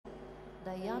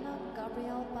Diana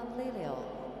Gabrielle PANLILIO.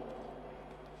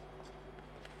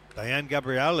 Diane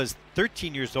Gabrielle is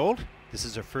 13 years old. This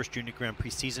is her first Junior Grand Prix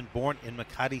season, born in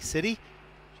Makati City.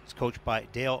 She's coached by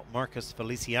Dale Marcus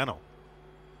Feliciano.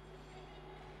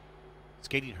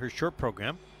 Skating her short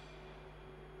program,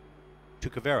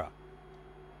 Tukavera,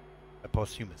 a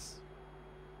posthumous.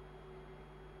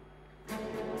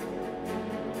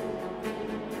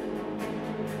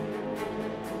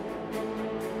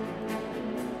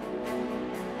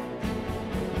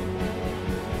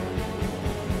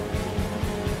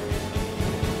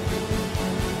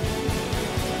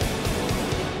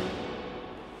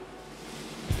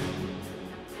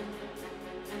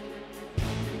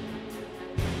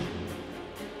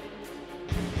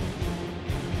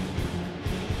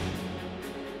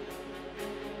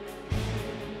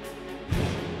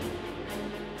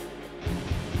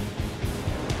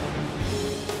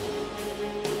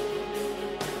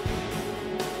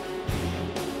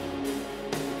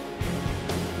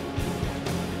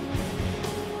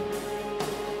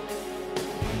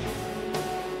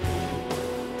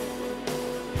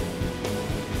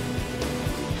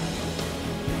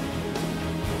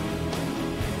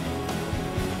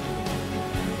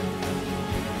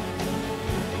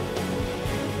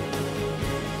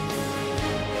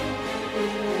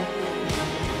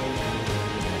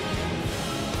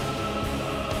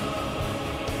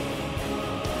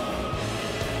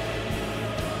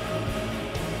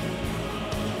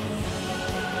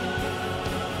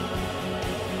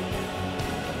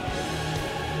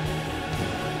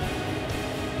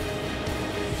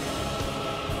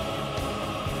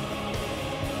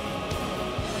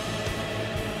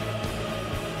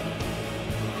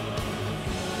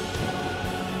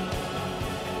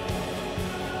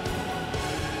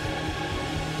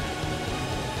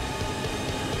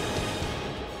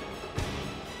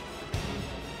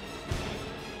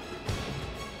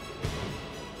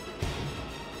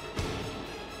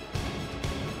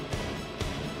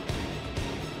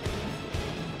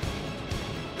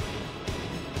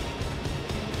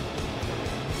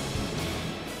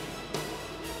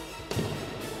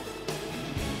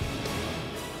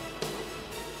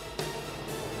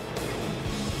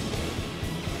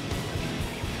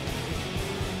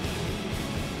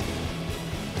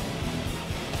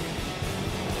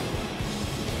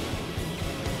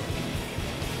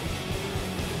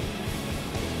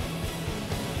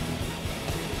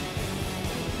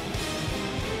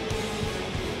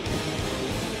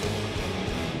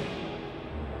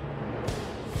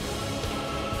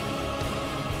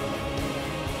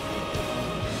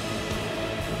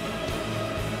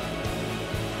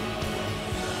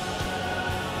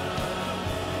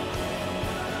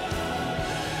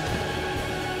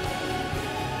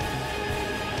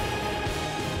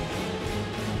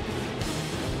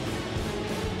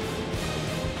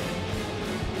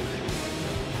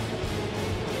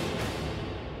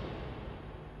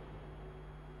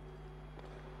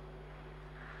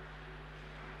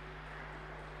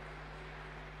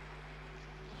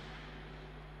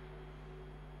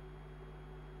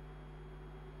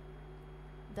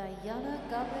 Diana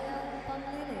Gabrielle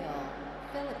PANLILIO,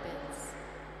 Philippines.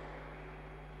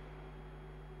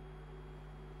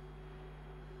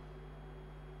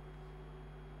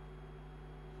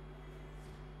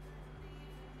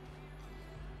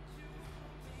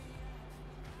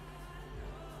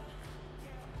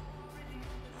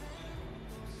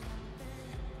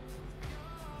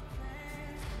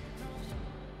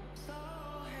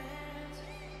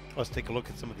 Let's take a look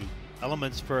at some of the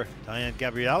elements for Diane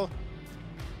Gabrielle.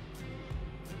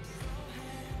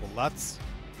 Well, that's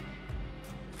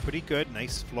pretty good.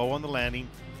 Nice flow on the landing.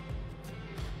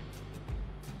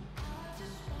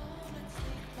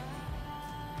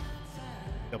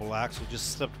 Double axel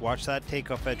just slipped. Watch that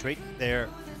takeoff edge right there.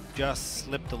 Just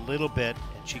slipped a little bit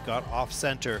and she got off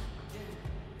center.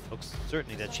 Looks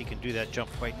certainly that she can do that jump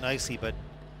quite nicely, but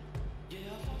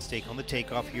mistake on the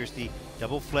takeoff. Here's the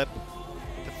double flip,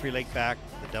 the free leg back,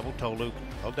 the double toe loop.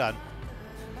 Well done.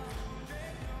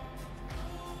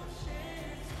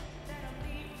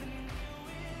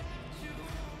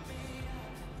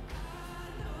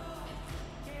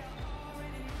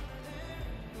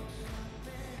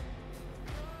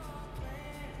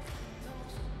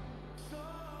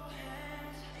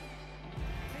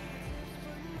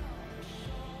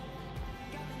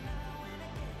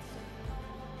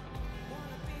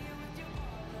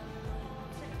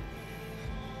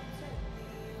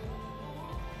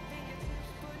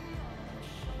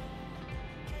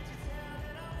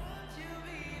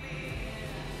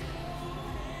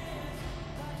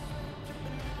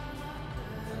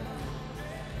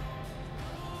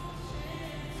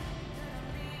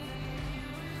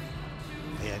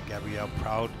 Gabrielle,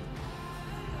 proud.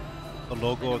 The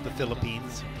logo of the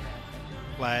Philippines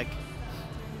flag.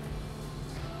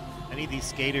 Many of these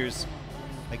skaters,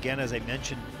 again, as I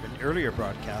mentioned in an earlier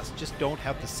broadcast, just don't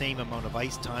have the same amount of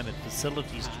ice time and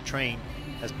facilities to train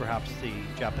as perhaps the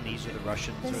Japanese or the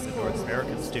Russians or the North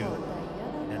Americans do.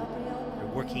 And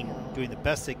they're working, doing the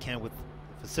best they can with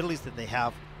the facilities that they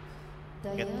have to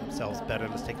get themselves better.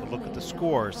 Let's take a look at the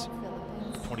scores.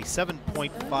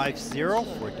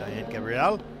 27.50 for Diane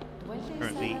Gabrielle,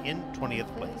 currently in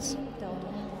 20th place.